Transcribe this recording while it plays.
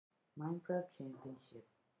Minecraft Championship.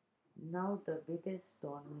 Now the biggest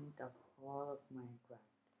tournament of all of Minecraft.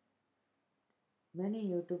 Many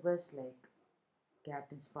YouTubers like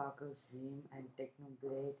Captain Sparkle's Dream and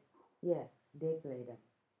Technoblade, yeah, they play them.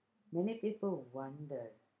 Many people wonder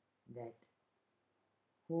that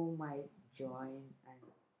who might join and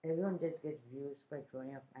everyone just gets views by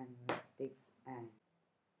drawing up analytics and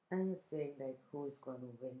saying like who's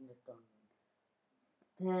gonna win the tournament.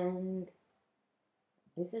 And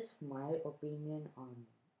this is my opinion on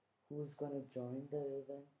who's gonna join the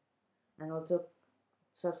event. And also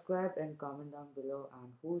subscribe and comment down below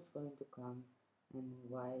on who's going to come and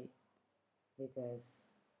why, because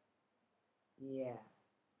yeah.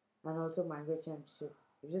 And also Minecraft Championship,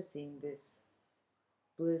 if you're seeing this,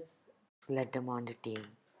 please let them on the team.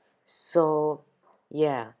 So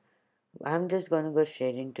yeah, I'm just gonna go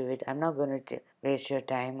straight into it. I'm not gonna waste your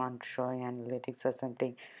time on showing analytics or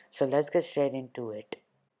something. So let's get straight into it.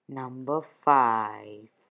 Number 5,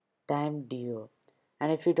 Time Dio.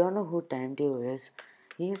 And if you don't know who Time Dio is,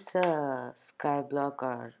 he's a Skyblock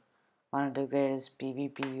or one of the greatest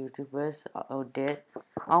PvP YouTubers out there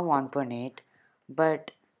on 1.8.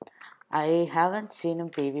 But I haven't seen him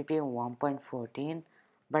PvP in 1.14.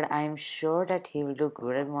 But I'm sure that he will do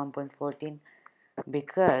good at 1.14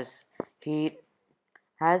 because he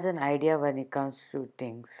has an idea when it comes to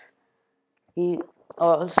things. He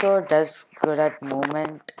also does good at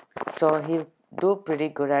movement, so he'll do pretty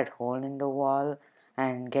good at hole in the wall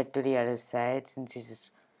and get to the other side since he's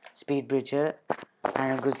a speed bridger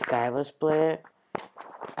and a good Skywars player.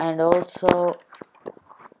 And also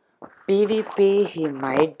PvP he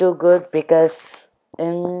might do good because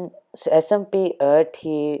in SMP Earth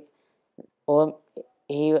oh,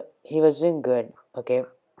 he was doing good. Okay,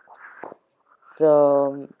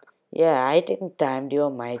 so yeah, I think Time Duo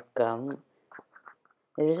might come.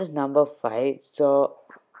 This is number 5, so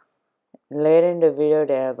later in the video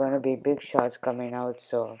there are gonna be big shots coming out,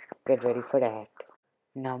 so get ready for that.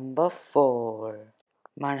 Number 4,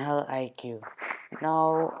 Manhal IQ.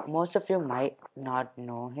 Now most of you might not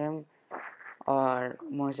know him, or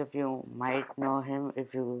most of you might know him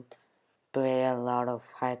if you play a lot of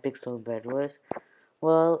Hypixel Bedwars.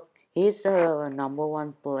 Well, he's the number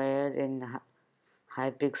 1 player in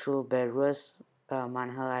Hypixel Bedwars,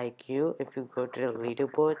 Manhal IQ if you go to the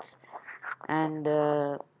leaderboards, and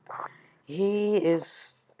he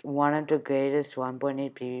is one of the greatest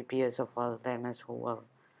 1.8 PvPers of all time as well.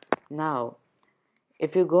 Now,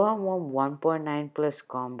 if you go on 1.9 plus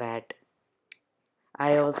combat,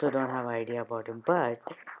 I also don't have idea about him, but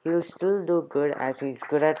he'll still do good as he's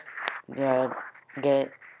good at uh,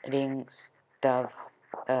 getting stuff.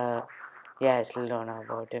 Yeah, I still don't know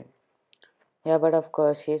about him. Yeah, but of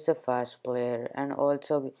course he's a fast player and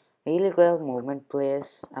also really good at movement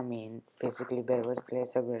plays. I mean, basically Bedwars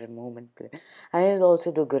players are good at movement play, and he'll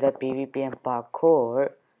also do good at PvP and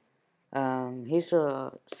parkour. He's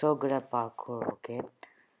so good at parkour. Okay,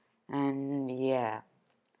 and yeah,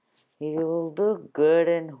 he will do good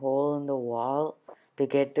in hole in the wall to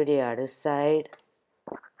get to the other side.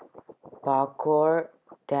 Parkour,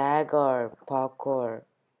 tag or parkour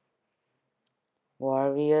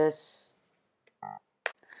warriors,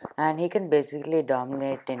 and he can basically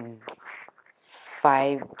dominate in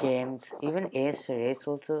 5 games. Even Ace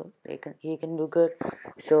also he can do good.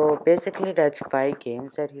 So basically that's 5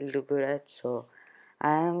 games that he'll do good at. So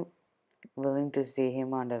I am willing to see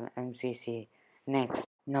him on the MCC. Next,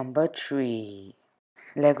 number 3,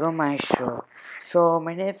 Lego Maestro. So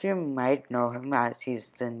many of you might know him as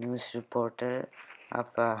he's the news reporter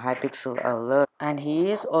of Hypixel Alert, and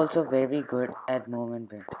he is also very good at movement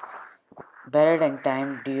build. Better than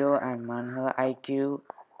Time Dio and Manhal IQ.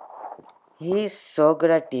 He's so good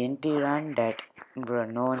at TNT run that bro,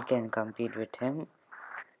 no one can compete with him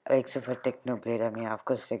except for Technoblade. I mean, of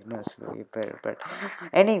course, Techno is way better, but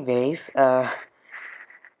anyways,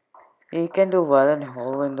 he can do well in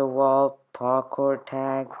hole in the wall, parkour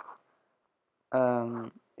tag.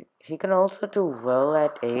 Um, he can also do well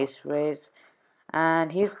at Ace Race,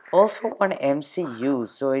 and he's also on MCU,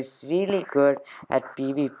 so he's really good at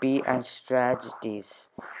PvP and strategies.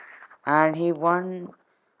 And he won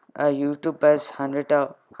a YouTuber's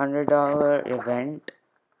 $100 event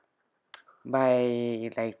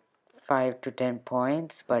by like 5 to 10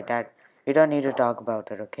 points, but that we don't need to talk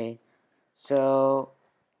about it. Okay, so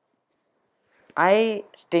I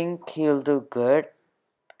think he'll do good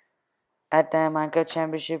at the Minecraft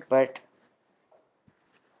Championship, but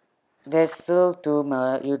there's still 2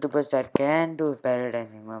 more YouTubers that can do better than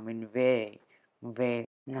him. I mean, way.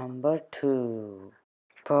 Number 2,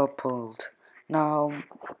 Purpled. Now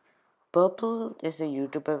Purple is a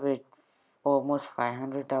YouTuber with almost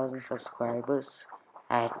 500,000 subscribers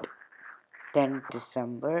at 10th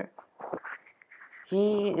December.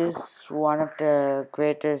 He is one of the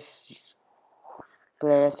greatest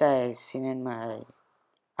players I've seen in my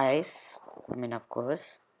eyes. I mean, of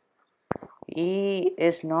course. He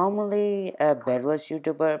is normally a bedwars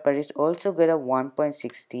YouTuber, but he's also good at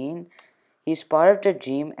 1.16. He's part of the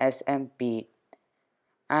Dream SMP,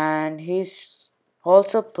 and he's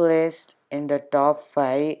also placed in the top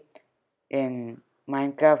 5 in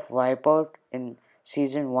Minecraft Wipeout in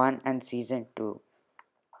Season 1 and Season 2.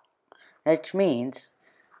 Which means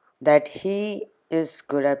that he is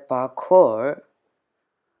good at parkour,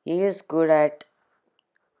 he is good at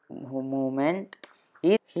movement,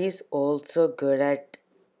 he's also good at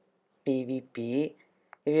PvP.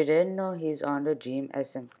 If you didn't know, he's on the Dream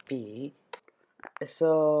SMP.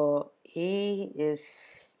 So he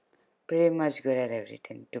is pretty much good at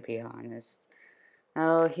everything, to be honest.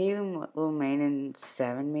 Now he will main in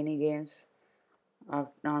 7 mini games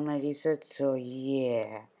on my research. So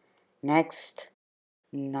yeah. Next,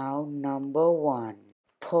 now number 1,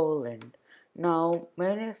 Poland. Now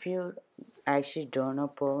many of you actually don't know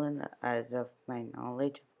Poland, as of my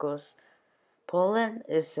knowledge, of course. Poland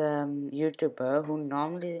is a YouTuber who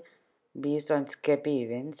normally based on Skeppy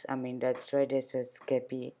events. I mean, that's why there's a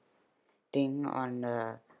Skeppy thing on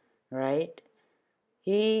the right.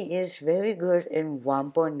 He is very good in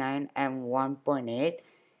 1.9 and 1.8.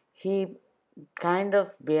 He kind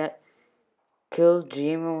of killed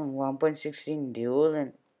Dream on 1.16 duel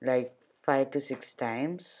and like 5 to 6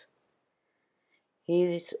 times.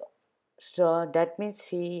 He's so that means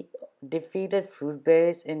he defeated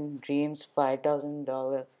Fruitberries in Dream's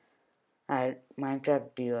 $5,000 at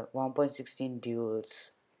Minecraft duel 1.16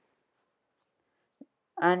 duels.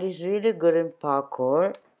 And he's really good in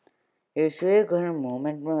parkour. He's really good in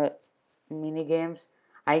movement mini games.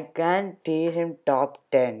 I guarantee him top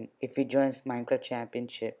 10 if he joins Minecraft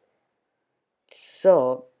Championship.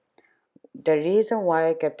 So, the reason why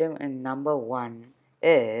I kept him in number 1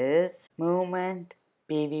 is movement,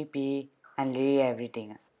 PvP, and literally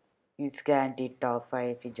everything. He's guaranteed top 5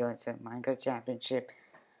 if he joins the Minecraft Championship.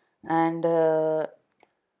 And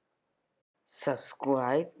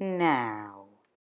subscribe now.